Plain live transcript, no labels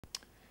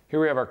Here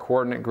we have our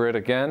coordinate grid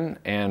again,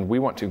 and we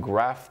want to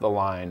graph the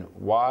line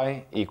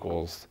y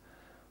equals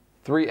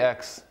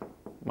 3x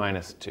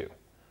minus 2.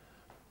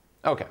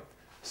 Okay,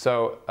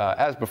 so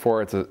as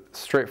before, it's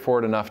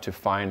straightforward enough to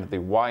find the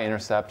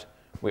y-intercept.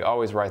 We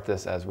always write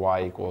this as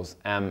y equals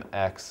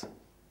mx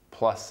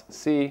plus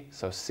c,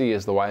 so c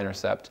is the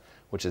y-intercept,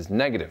 which is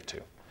negative 2.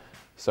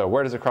 So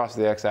where does it cross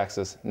the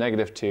x-axis?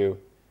 Negative 2.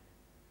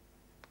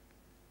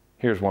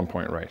 Here's one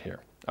point right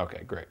here.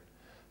 Okay, great.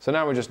 So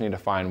now we just need to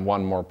find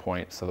one more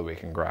point so that we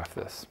can graph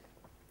this.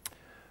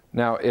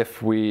 Now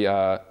if we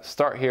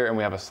start here and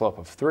we have a slope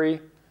of 3,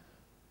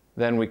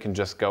 then we can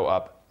just go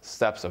up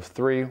steps of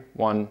 3,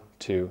 1,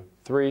 2,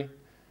 3,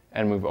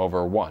 and move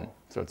over 1.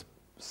 So its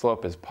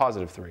slope is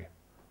positive 3,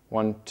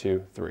 1,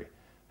 2, 3.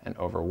 And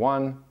over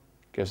 1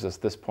 gives us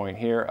this point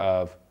here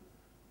of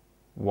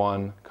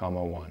 1,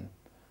 1.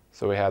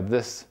 So we have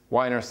this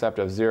y-intercept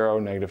of 0,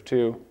 negative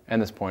 2, and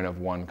this point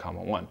of 1,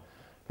 1.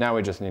 Now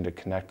we just need to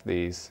connect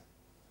these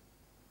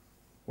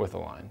with a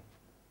line.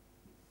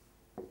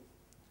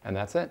 And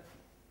that's it.